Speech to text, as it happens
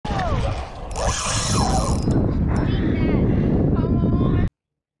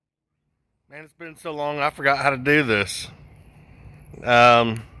Man, it's been so long I forgot how to do this.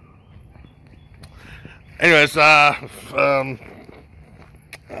 Anyways,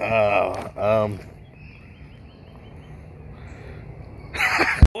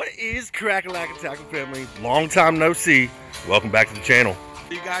 what is Crack-a-lack-a-tackle family? Long time no see. Welcome back to the channel.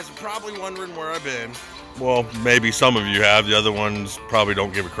 You guys are probably wondering where I've been. Well, maybe some of you have. The other ones probably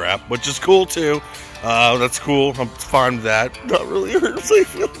don't give a crap, which is cool too. That's cool. I'm fine with that. Not really hurts my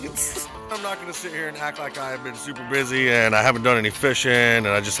feelings. I'm not going to sit here and act like I have been super busy and I haven't done any fishing and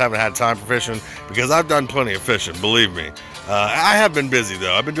I just haven't had time for fishing, because I've done plenty of fishing, believe me. I have been busy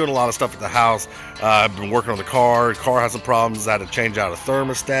though. I've been doing a lot of stuff at the house. I've been working on the car. The car has some problems. I had to change out a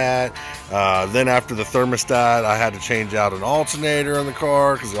thermostat. Then after the thermostat, I had to change out an alternator in the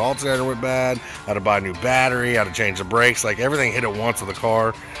car because the alternator went bad. I had to buy a new battery. I had to change the brakes. Like, everything hit at once with the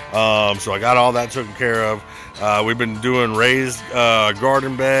car. So I got all that taken care of. We've been doing raised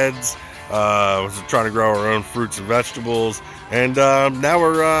garden beds. We're trying to grow our own fruits and vegetables, and now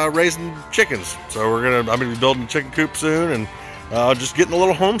we're raising chickens. So I'm gonna be building a chicken coop soon, and just getting a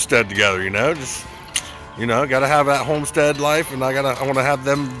little homestead together. Gotta have that homestead life, and I want to have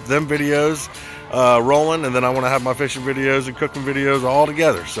them videos rolling, and then I want to have my fishing videos and cooking videos all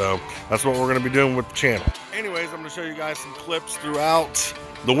together. So that's what we're gonna be doing with the channel. Anyways, I'm gonna show you guys some clips throughout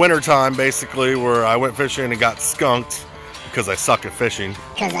the winter time, basically, where I went fishing and got skunked. Because I suck at fishing.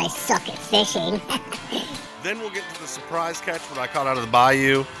 Because I suck at fishing. Then we'll get to the surprise catch, what I caught out of the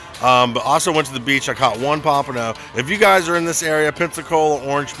bayou. But also went to the beach. I caught one pompano. If you guys are in this area, Pensacola,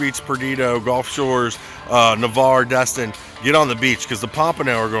 Orange Beach, Perdido, Gulf Shores, Navarre, Destin, get on the beach, because the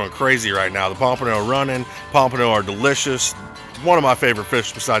pompano are going crazy right now. The pompano are running. Pompano are delicious. One of my favorite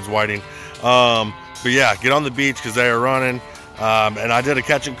fish besides whiting. But yeah, get on the beach because they are running. And I did a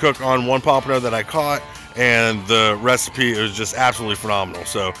catch and cook on one pompano that I caught, and the recipe is just absolutely phenomenal.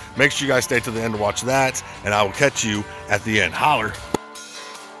 So make sure you guys stay to the end to watch that, and I will catch you at the end. Holler.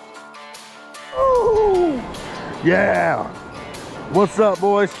 Oh yeah, what's up,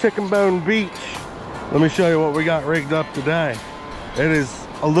 boys? Chicken Bone Beach. Let me show you what we got rigged up today. It is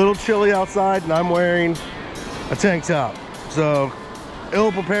a little chilly outside, and I'm wearing a tank top, so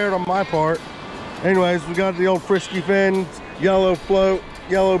ill prepared on my part. Anyways, we got the old frisky fins, yellow float,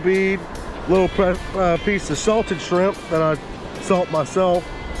 yellow bead, little piece of salted shrimp that I salt myself.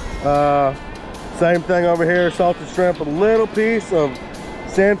 Same thing over here, salted shrimp with a little piece of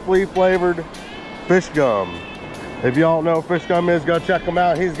sand flea flavored fish gum. If y'all know what fish gum is, go check him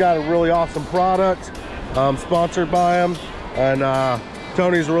out. He's got a really awesome product. Sponsored by him, and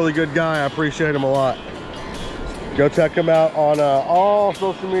Tony's a really good guy. I appreciate him a lot. Go check him out on all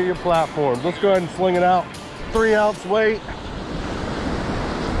social media platforms. Let's go ahead and sling it out. 3 ounce weight.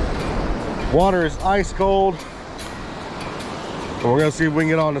 Water is ice cold, and we're gonna see if we can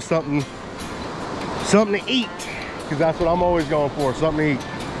get on to something to eat, because that's what I'm always going for, something to eat.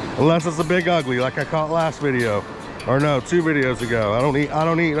 Unless it's a big ugly like I caught last video, or no, 2 videos ago. I don't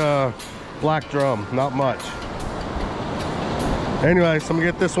eat black drum, not much. Anyways, I'm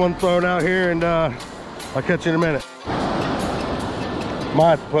gonna get this one thrown out here, and I'll catch you in a minute.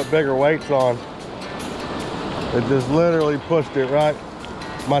 Might have to put bigger weights on. It just literally pushed it right,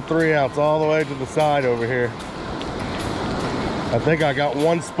 my 3 ounce, all the way to the side over here. I think I got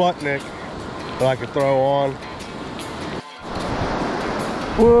one Sputnik that I could throw on.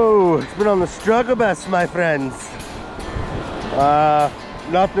 Whoa, it's been on the struggle bus, my friends.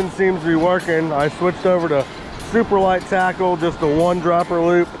 Nothing seems to be working. I switched over to super light tackle, just a 1 dropper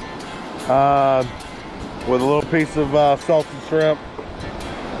loop with a little piece of salted shrimp.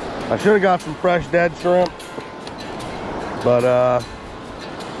 I should have got some fresh dead shrimp, but I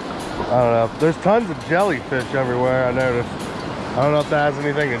don't know. There's tons of jellyfish everywhere, I noticed. I don't know if that has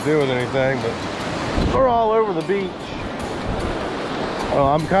anything to do with anything, but we're all over the beach.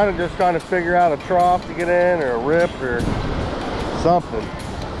 I'm kind of just trying to figure out a trough to get in, or a rip, or something,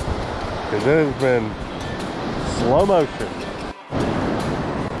 because it has been slow motion.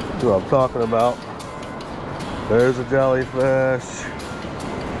 That's what I'm talking about. There's a jellyfish.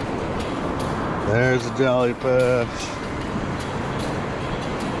 There's a jellyfish.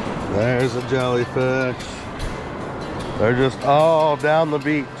 There's a jellyfish. They're just all down the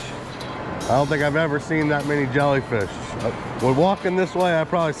beach. I don't think I've ever seen that many jellyfish. When walking this way, I've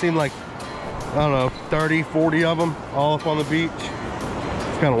probably seen like, I don't know, 30, 40 of them all up on the beach.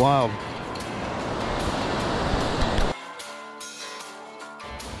 It's kind of wild.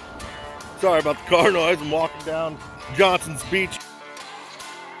 Sorry about the car noise. I'm walking down Johnson's Beach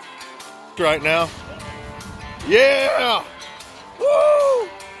right now. Yeah! Woo!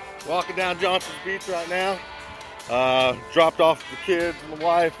 Walking down Johnson's Beach right now. Dropped off the kids and the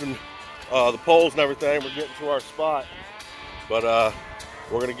wife, and the poles and everything. We're getting to our spot, but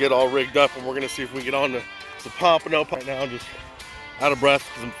we're gonna get all rigged up and we're gonna see if we can get on the Pompano. Right now I'm just out of breath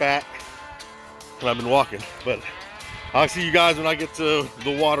because I'm fat and I've been walking, but I'll see you guys when I get to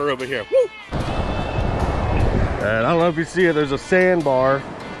the water over here. Woo! And I don't know if you see it, there's a sandbar.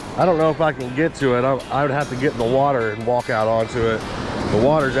 I don't know if I can get to it. I would have to get in the water and walk out onto it. The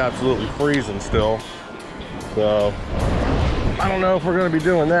water's absolutely freezing still. So I don't know if we're gonna be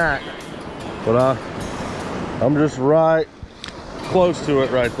doing that, but I'm just right close to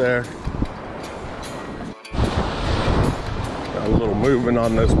it right there. Got a little movement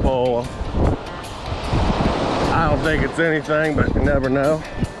on this pole. I don't think it's anything, but you never know.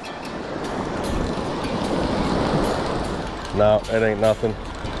 No, it ain't nothing.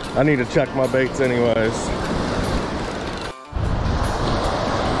 I need to check my baits anyways.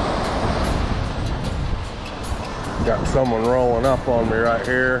 Got someone rolling up on me right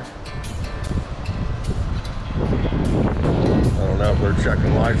here. I don't know if they're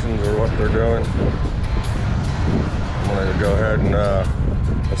checking license or what they're doing. I'm gonna go ahead and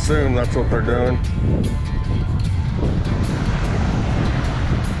assume that's what they're doing.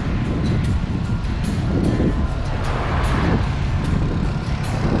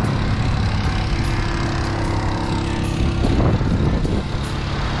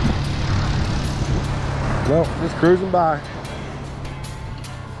 Nope, just cruising by.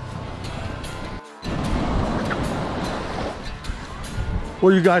 What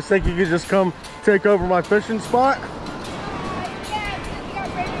do you guys think? You could just come take over my fishing spot? Yeah, we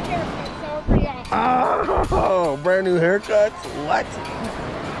got brand new haircuts, so we're pretty awesome. Oh, brand new haircuts? What?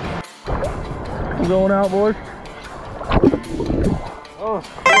 I'm going out, boys. Oh,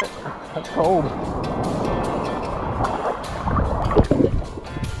 shit. That's cold.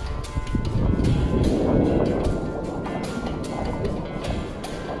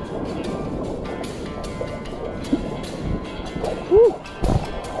 Woo.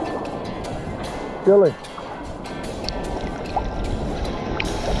 Chilly.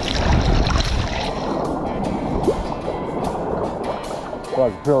 Oh, I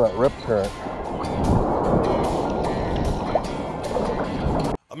can feel that rip current.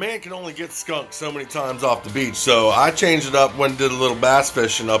 A man can only get skunked so many times off the beach, so I changed it up when did a little bass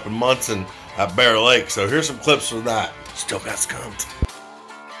fishing up in Munson at Bear Lake. So here's some clips from that. Still got skunked.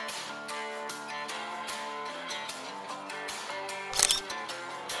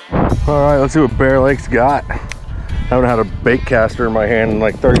 Alright, let's see what Bear Lake's got. I haven't had a bait caster in my hand in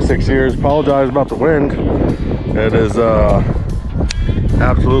like 36 years. Apologize about the wind. It is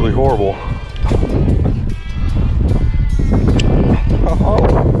absolutely horrible.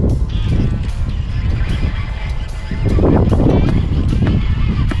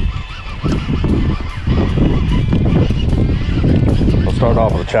 I'll start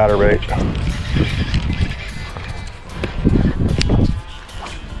off with a chatterbait.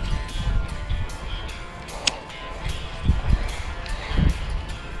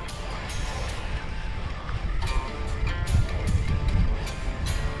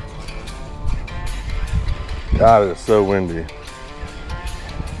 God, it is so windy.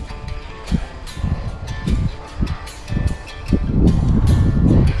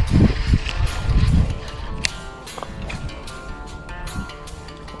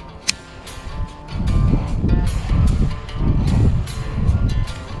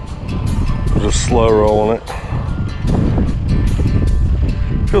 Just slow rolling it.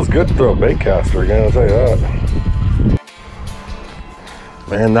 Feels good to throw a bait caster again, I'll tell you that.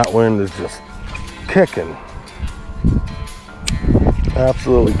 Man, that wind is just kicking.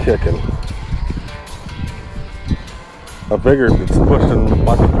 Absolutely kicking. I figured it's pushing,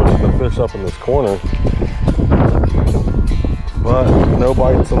 might be pushing the fish up in this corner, but no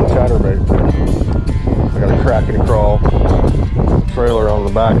bites on the chatterbait. I got a crackety crawl trailer on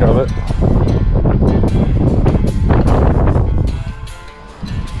the back of it.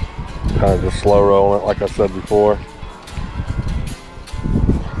 Kind of just slow rolling it, like I said before.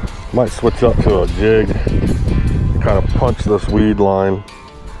 Might switch up to a jig. Kind of punch this weed line,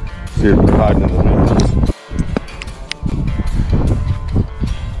 see if it's hiding in the weeds.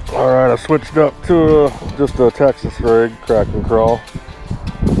 Alright, I switched up to just a Texas rig, crack and crawl,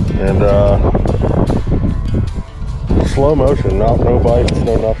 and slow motion, no bites,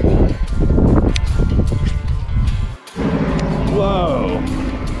 no nothing. Whoa,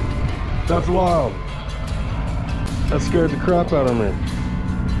 that's wild. That scared the crap out of me.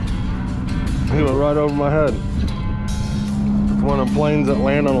 He went right over my head. It's one of the planes that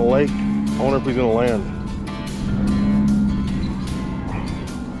land on a lake. I wonder if he's gonna land.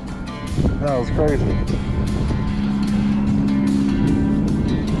 That was crazy.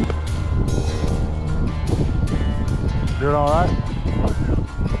 Doing all right?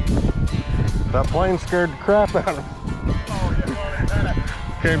 That plane scared the crap out of him.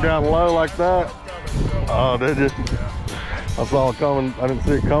 Came down low like that. Oh, did you? I saw it coming. I didn't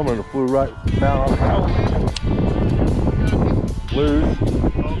see it coming. It flew right down. Loose.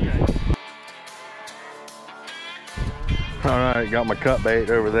 Okay. All right, got my cut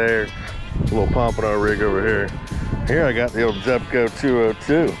bait over there. A little Pompano rig over here. Here I got the old Zebco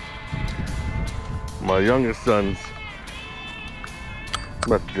 202. My youngest son's.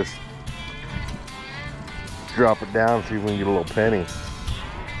 Let's just drop it down and see if we can get a little penny.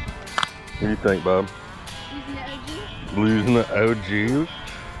 What do you think, Bob? Losing the OG?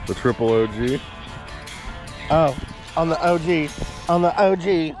 The triple OG? Oh, on the OG. On the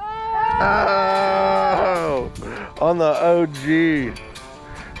OG. Oh! On the OG.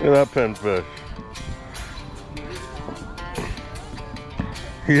 Look at that pinfish.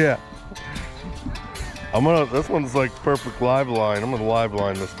 Yeah. This one's like perfect live line. I'm gonna live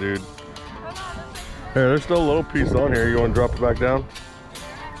line this dude. Here, there's still a little piece on here. You wanna drop it back down?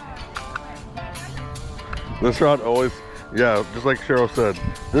 This rod always, yeah, just like Cheryl said,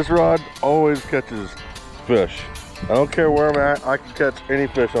 this rod always catches fish. I don't care where I'm at, I can catch any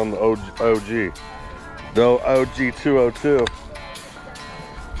fish on the OG. The OG 202.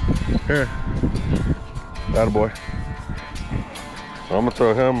 Here, attaboy. I'm gonna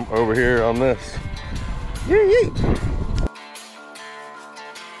throw him over here on this. Yee yee.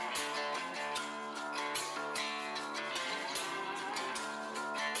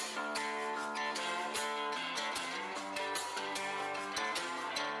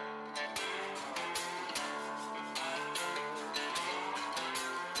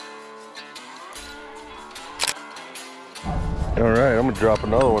 All right, I'm gonna drop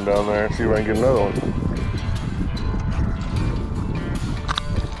another one down there and see if I can get another one.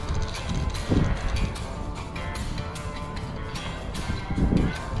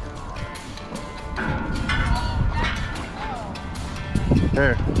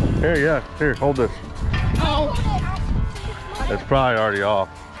 Here, yeah, here, hold this. Oh. It's probably already off.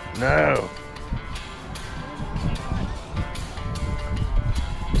 No.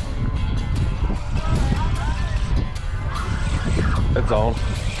 It's on.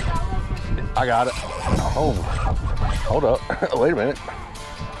 I got it. Oh, hold up. Wait a minute.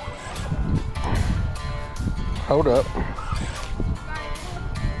 Hold up.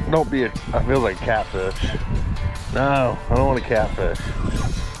 Don't be a, I feel like catfish. No, I don't want a catfish.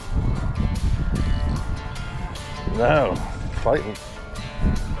 No, fighting.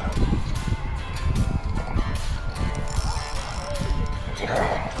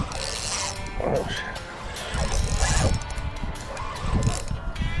 Oh, shit.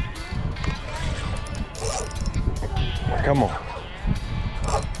 Come on.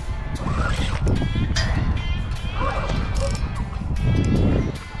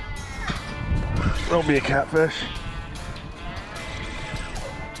 Don't be a catfish.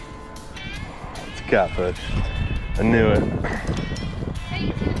 It's a catfish. I knew it.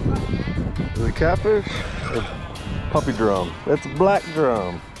 Is it a catfish? Or puppy drum? It's a black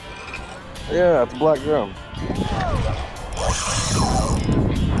drum. Yeah, it's a black drum.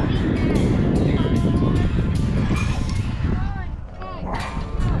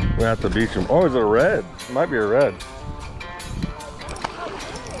 We have to beach him. Oh, is it a red? It might be a red.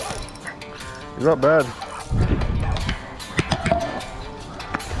 He's not bad.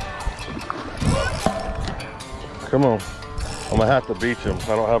 Come on. I'm gonna have to beach him.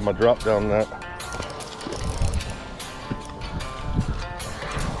 I don't have my drop down net.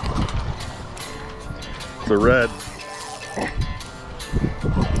 It's a red.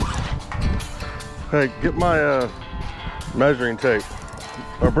 Hey, get my measuring tape.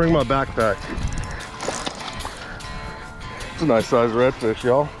 Or bring my backpack. It's a nice sized redfish,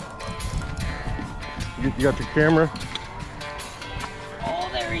 y'all. You got your camera? Oh,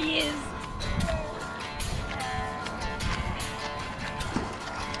 there he is.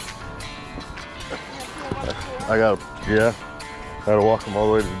 I gotta, yeah. Gotta walk him all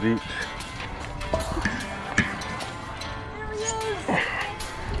the way to the beach. There he is.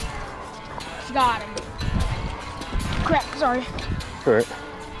 Got him. Crap, sorry. All right.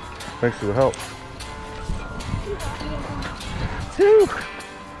 Thanks for the help. Whew.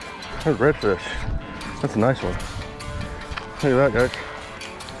 That's redfish. That's a nice one. Look at that, guys.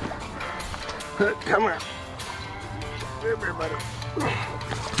 Come here. Come here, buddy.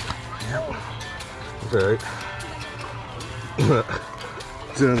 It's all right.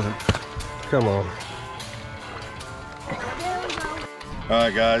 Come on. All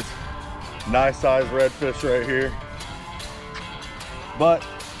right, guys. Nice size redfish right here. But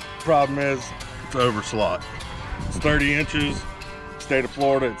problem is, it's over slot. It's 30 inches. State of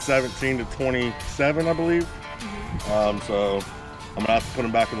Florida, it's 17 to 27, I believe. So I'm gonna have to put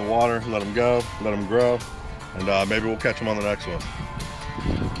them back in the water, let them go, let them grow, and maybe we'll catch them on the next one.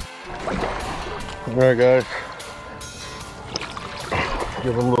 All right, guys.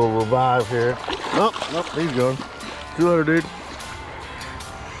 Give them a little revive here. Oh, nope, he's gone. See you later, dude.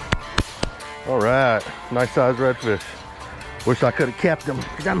 All right, nice sized redfish. Wish I could have kept them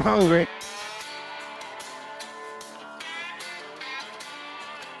because I'm hungry.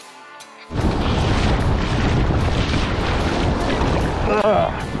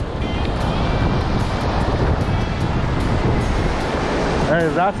 Hey,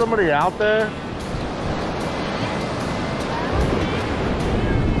 is that somebody out there?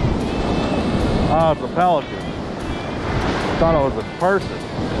 Oh, it's a pelican. Thought it was a person.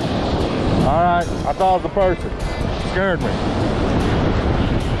 All right, I thought it was a person. Scared me.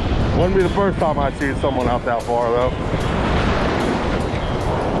 Wouldn't be the first time I see someone out that far, though.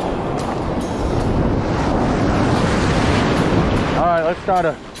 All right, let's try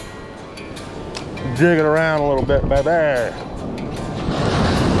to dig it around a little bit, baby.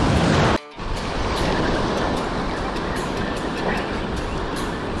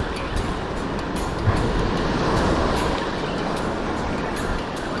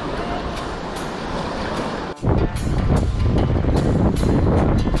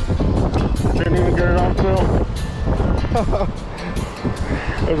 Didn't even get it on film.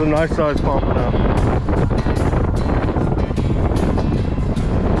 There's a nice sized pompano.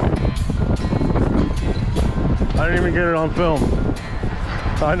 I didn't even get it on film.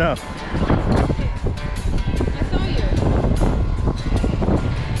 I know. I saw you.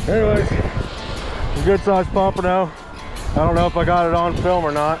 Anyways, a good sized pompano. I don't know if I got it on film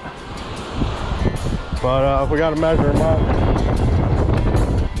or not, but we got to measure him up.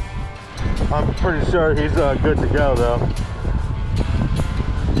 I'm pretty sure he's good to go though.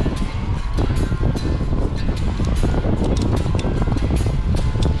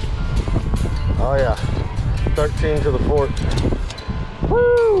 Oh yeah, 13 to the fort.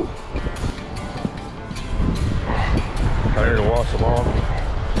 Woo! I need to wash them off.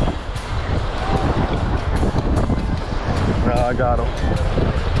 No, I got them.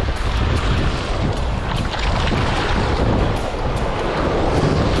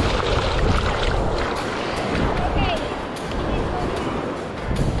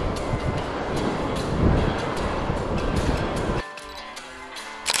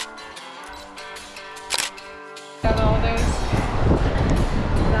 Got all those.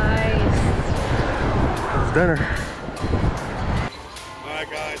 Nice. It's dinner. Alright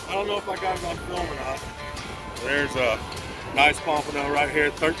guys, I don't know if I got it on film or not. There's a nice pompano right here,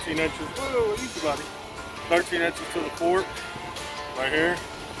 13 inches. Whoa, easy buddy. 13 inches to the fort, right here.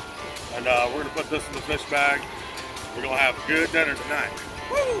 And we're gonna put this in the fish bag. We're gonna have a good dinner tonight.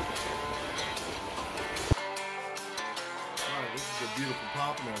 Woo! Alright, this is a beautiful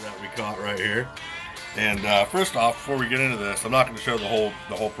pompano that we caught right here. And first off, before we get into this, I'm not going to show the whole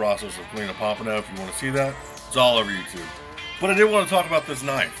process of cleaning a pompano. If you want to see that, it's all over YouTube. But I did want to talk about this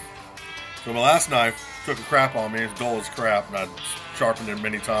knife. So my last knife took a crap on me. It's dull as crap, and I sharpened it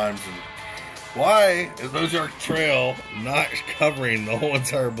many times. And why is those Ozark Trail not covering the whole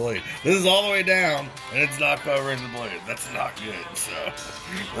entire blade? This is all the way down, and it's not covering the blade. That's not good. So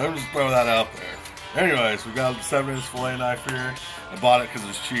let me just throw that out there. Anyways, we got a 7-inch fillet knife here. I bought it because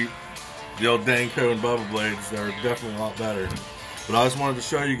it's cheap. The old Danco and Bubba blades, they're definitely a lot better. But I just wanted to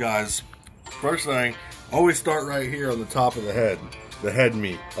show you guys, first thing, always start right here on the top of the head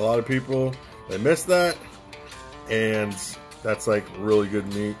meat. A lot of people, they miss that, and that's like really good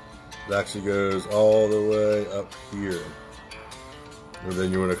meat. It actually goes all the way up here. And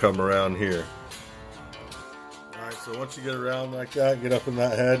then you want to come around here. Alright, so once you get around like that, get up in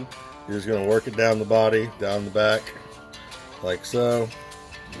that head, you're just going to work it down the body, down the back, like so.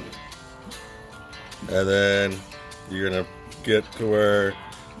 And then you're gonna get to where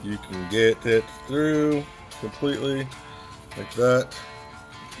you can get it through completely, like that.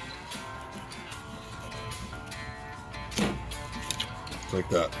 Like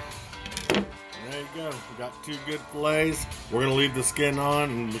that. There you go. We got 2 good fillets. We're gonna leave the skin on,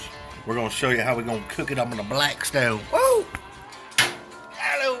 and we're gonna show you how we're gonna cook it up on a black stove. Woo!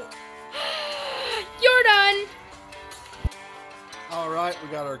 Hello! You're done. Alright, we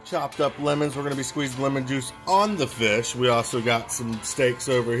got our chopped up lemons. We're going to be squeezing lemon juice on the fish. We also got some steaks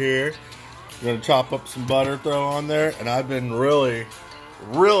over here. We're going to chop up some butter, throw on there. And I've been really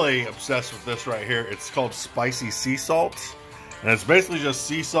obsessed with this right here. It's called spicy sea salt. And it's basically just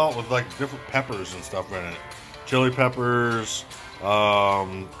sea salt with like different peppers and stuff in it. Chili peppers,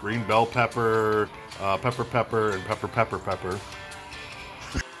 green bell pepper, pepper, and pepper.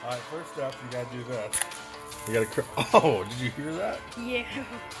 All right, first step, you gotta do this. You gotta, oh, did you hear that? Yeah.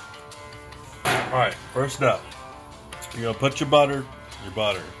 All right, first step. You're gonna put your butter.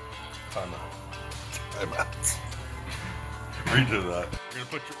 Time out. Redo that. You're gonna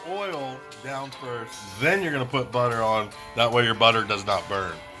put your oil down first, then you're gonna put butter on. That way your butter does not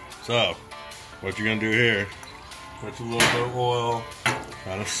burn. So, what you're gonna do here, put a little bit of oil,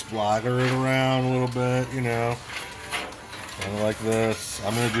 kind of splatter it around a little bit, you know. Kind of like this.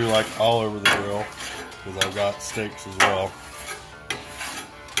 I'm going to do like all over the grill because I've got steaks as well.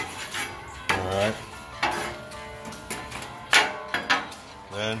 Alright.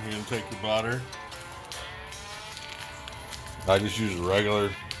 Then you're going to take your butter. I just use regular,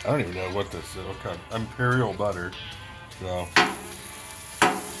 I don't even know what this is. Okay, imperial butter. So, going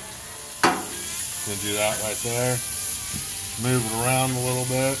to do that right there. Move it around a little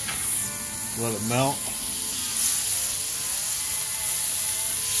bit. Let it melt.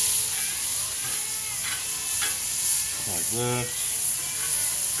 Like this.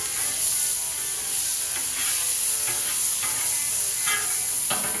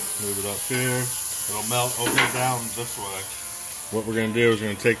 Move it up here. It'll melt over down this way. What we're going to do is we're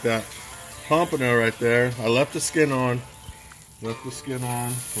going to take that pompano right there. I left the skin on. We're going to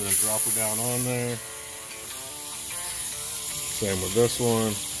drop her down on there. Same with this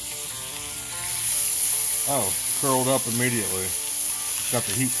one. Oh, curled up immediately. Got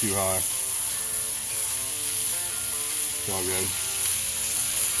the heat too high. It's all good.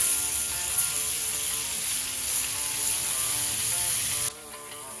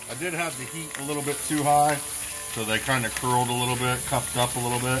 I did have the heat a little bit too high, so they kind of curled a little bit, cupped up a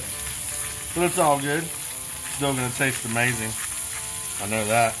little bit. But it's all good. Still going to taste amazing. I know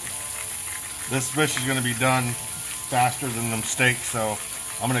that. This fish is going to be done faster than them steaks, so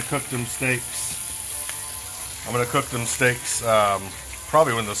I'm going to cook them steaks.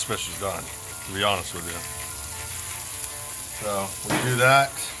 Probably when this fish is done, to be honest with you. So we do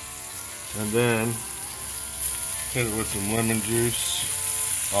that, and then hit it with some lemon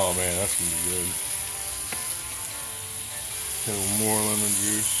juice. Oh man, that's gonna be good. Hit it with more lemon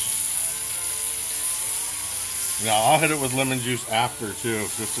juice. Now I'll hit it with lemon juice after too,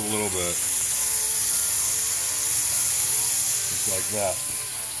 just a little bit. Just like that.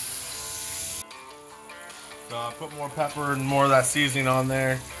 So I put more pepper and more of that seasoning on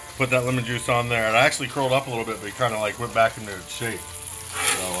there. Put that lemon juice on there. It actually curled up a little bit, but it kind of like went back into its shape.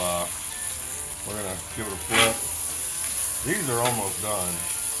 So we're gonna give it a flip. These are almost done.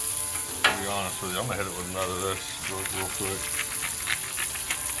 To be honest with you, I'm gonna hit it with another of this real quick.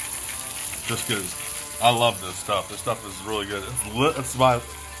 Just because I love this stuff. This stuff is really good. It's by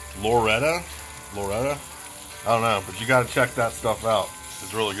Loretta. I don't know, but you got to check that stuff out.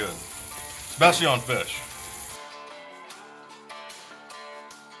 It's really good, especially on fish.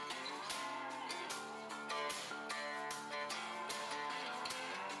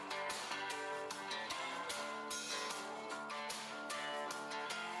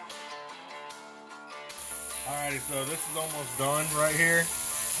 Alrighty, so this is almost done right here.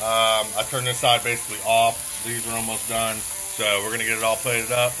 I turned this side basically off. These are almost done. So we're going to get it all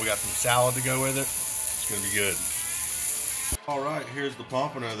plated up. We got some salad to go with it. It's going to be good. Alright, here's the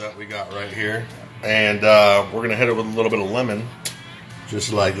pompano that we got right here. And we're going to hit it with a little bit of lemon.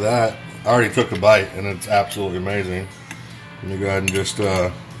 Just like that. I already took a bite and it's absolutely amazing. Let me go ahead and just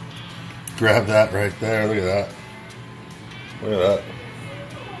grab that right there. Look at that. Look at that.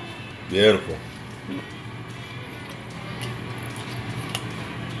 Beautiful.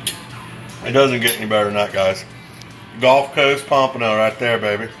 It doesn't get any better than that, guys. Gulf Coast Pompano right there,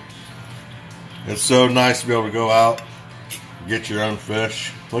 baby. It's so nice to be able to go out, get your own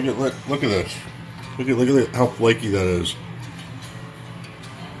fish. Look at this. Look at how flaky that is.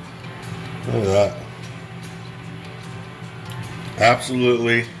 Look at that.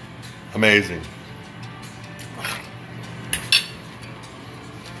 Absolutely amazing.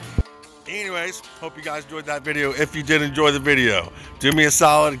 Anyways, hope you guys enjoyed that video. If you did enjoy the video, do me a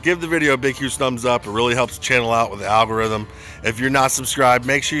solid, give the video a big huge thumbs up. It really helps the channel out with the algorithm. If you're not subscribed,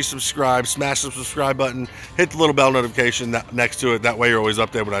 make sure you subscribe, smash the subscribe button, hit the little bell notification next to it. That way you're always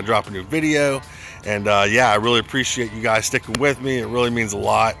updated when I drop a new video. And yeah, I really appreciate you guys sticking with me. It really means a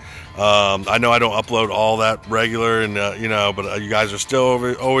lot. I know I don't upload all that regular, and you know, but you guys are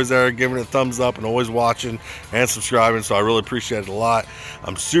still always there giving it a thumbs up and always watching and subscribing, so I really appreciate it a lot.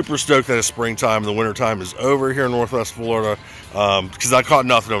 I'm super stoked that it's springtime and the wintertime is over here in Northwest Florida, because I caught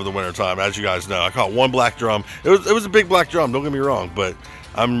nothing over the wintertime, as you guys know. I caught one black drum. It was a big black drum, don't get me wrong, but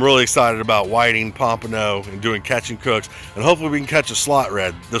I'm really excited about whiting, pompano, and doing catch and cooks, and hopefully we can catch a slot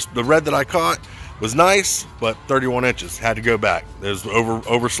red. The red that I caught, Was nice, but 31 inches had to go back. It was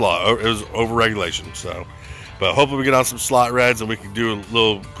over slot. It was over regulation. So, but hopefully we get on some slot reds and we can do a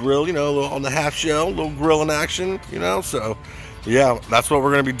little grill, you know, a little on the half shell, a little grill in action, you know. So, yeah, that's what we're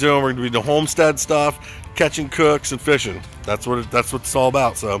gonna be doing. We're gonna be doing homestead stuff, catching cooks and fishing. That's what it's all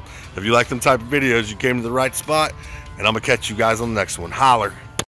about. So, if you like them type of videos, you came to the right spot. And I'm gonna catch you guys on the next one. Holler.